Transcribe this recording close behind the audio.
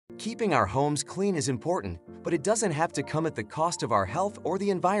Keeping our homes clean is important, but it doesn't have to come at the cost of our health or the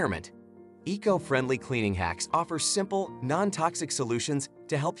environment. Eco-friendly cleaning hacks offer simple, non-toxic solutions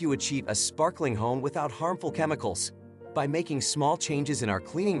to help you achieve a sparkling home without harmful chemicals. By making small changes in our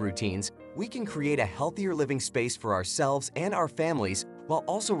cleaning routines, we can create a healthier living space for ourselves and our families while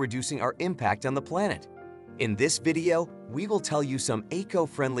also reducing our impact on the planet. In this video, we will tell you some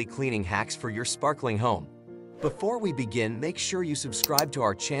eco-friendly cleaning hacks for your sparkling home. Before we begin, make sure you subscribe to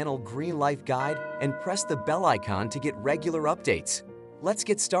our channel Green Life Guide and press the bell icon to get regular updates. Let's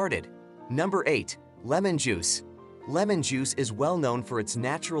get started. Number 8. Lemon juice. Lemon juice is well known for its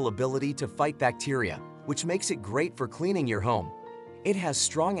natural ability to fight bacteria, which makes it great for cleaning your home. It has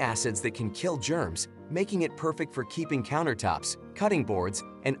strong acids that can kill germs, making it perfect for keeping countertops, cutting boards,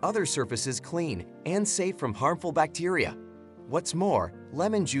 and other surfaces clean and safe from harmful bacteria. What's more,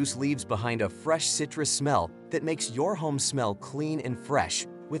 lemon juice leaves behind a fresh citrus smell that makes your home smell clean and fresh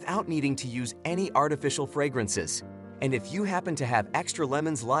without needing to use any artificial fragrances. And if you happen to have extra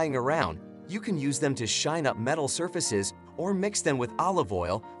lemons lying around, you can use them to shine up metal surfaces or mix them with olive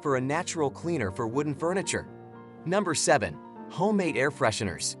oil for a natural cleaner for wooden furniture. Number 7. Homemade air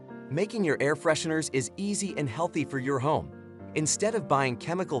fresheners. Making your air fresheners is easy and healthy for your home. Instead of buying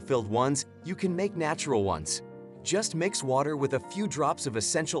chemical-filled ones, you can make natural ones. Just mix water with a few drops of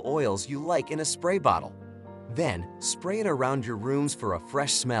essential oils you like in a spray bottle. Then, spray it around your rooms for a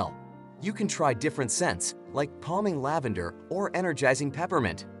fresh smell. You can try different scents, like palming lavender or energizing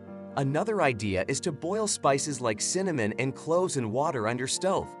peppermint. Another idea is to boil spices like cinnamon and cloves in water on your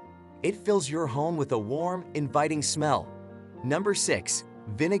stove. It fills your home with a warm, inviting smell. Number 6.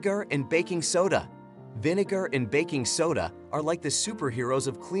 Vinegar and baking soda. Vinegar and baking soda are like the superheroes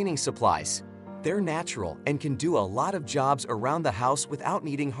of cleaning supplies. They're natural and can do a lot of jobs around the house without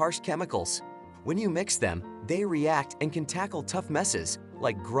needing harsh chemicals. When you mix them, they react and can tackle tough messes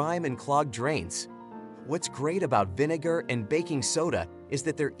like grime and clogged drains. What's great about vinegar and baking soda is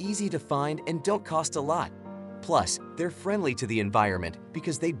that they're easy to find and don't cost a lot. Plus, they're friendly to the environment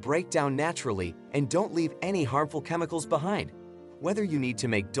because they break down naturally and don't leave any harmful chemicals behind. Whether you need to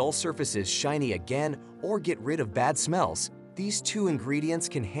make dull surfaces shiny again or get rid of bad smells, these two ingredients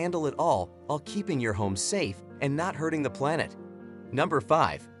can handle it all while keeping your home safe and not hurting the planet. Number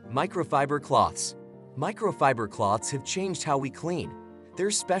 5. Microfiber cloths. Microfiber cloths have changed how we clean.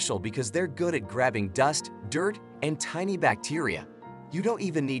 They're special because they're good at grabbing dust, dirt, and tiny bacteria. You don't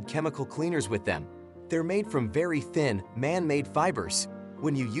even need chemical cleaners with them. They're made from very thin, man-made fibers.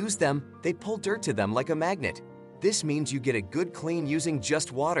 When you use them, they pull dirt to them like a magnet. This means you get a good clean using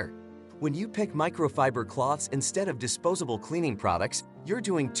just water. When you pick microfiber cloths instead of disposable cleaning products, you're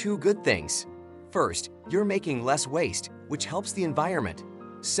doing two good things. First, you're making less waste, which helps the environment.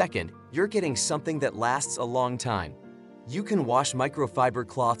 Second, you're getting something that lasts a long time. You can wash microfiber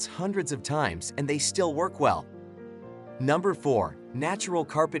cloths hundreds of times and they still work well. Number 4. Natural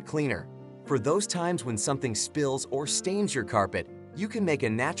carpet cleaner. For those times when something spills or stains your carpet, you can make a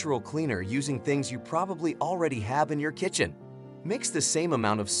natural cleaner using things you probably already have in your kitchen. Mix the same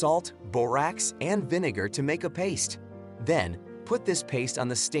amount of salt, borax, and vinegar to make a paste. Then, put this paste on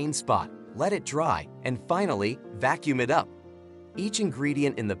the stained spot, let it dry, and finally, vacuum it up. Each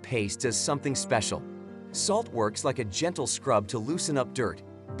ingredient in the paste does something special. Salt works like a gentle scrub to loosen up dirt,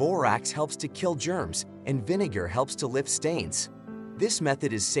 borax helps to kill germs, and vinegar helps to lift stains. This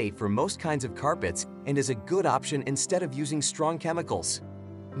method is safe for most kinds of carpets and is a good option instead of using strong chemicals.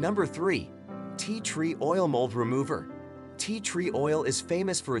 Number 3. Tea tree oil mold remover. Tea tree oil is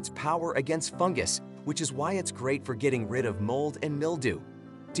famous for its power against fungus, which is why it's great for getting rid of mold and mildew.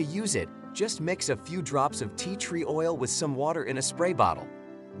 To use it, just mix a few drops of tea tree oil with some water in a spray bottle.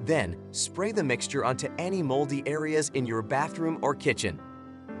 Then, spray the mixture onto any moldy areas in your bathroom or kitchen.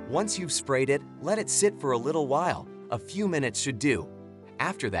 Once you've sprayed it, let it sit for a little while. A few minutes should do.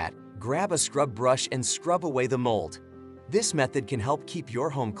 After that, grab a scrub brush and scrub away the mold. This method can help keep your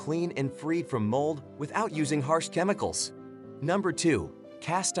home clean and freed from mold without using harsh chemicals. Number 2.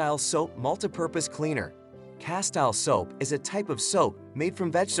 Castile Soap Multipurpose Cleaner. Castile soap is a type of soap made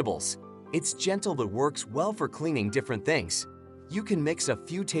from vegetables. It's gentle but works well for cleaning different things. You can mix a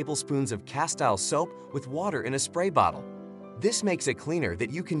few tablespoons of Castile soap with water in a spray bottle. This makes a cleaner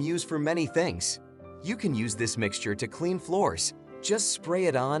that you can use for many things. You can use this mixture to clean floors. Just spray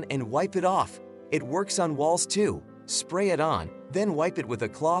it on and wipe it off. It works on walls too. Spray it on, then wipe it with a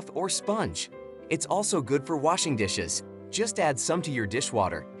cloth or sponge. It's also good for washing dishes. Just add some to your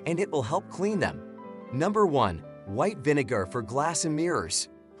dishwater and it will help clean them. Number 1. White vinegar for glass and mirrors.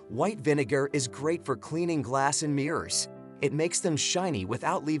 White vinegar is great for cleaning glass and mirrors. It makes them shiny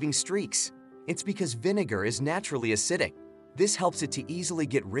without leaving streaks. It's because vinegar is naturally acidic. This helps it to easily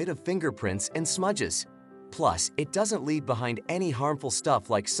get rid of fingerprints and smudges. Plus, it doesn't leave behind any harmful stuff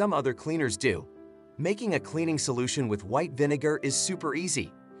like some other cleaners do. Making a cleaning solution with white vinegar is super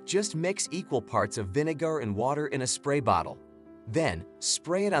easy. Just mix equal parts of vinegar and water in a spray bottle. Then,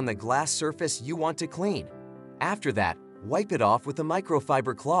 spray it on the glass surface you want to clean. After that, wipe it off with a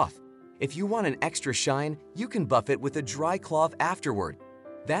microfiber cloth. If you want an extra shine, you can buff it with a dry cloth afterward.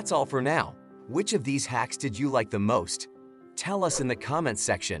 That's all for now. Which of these hacks did you like the most? Tell us in the comments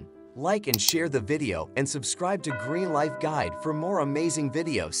section. Like and share the video and subscribe to Green Life Guide for more amazing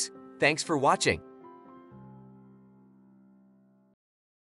videos. Thanks for watching.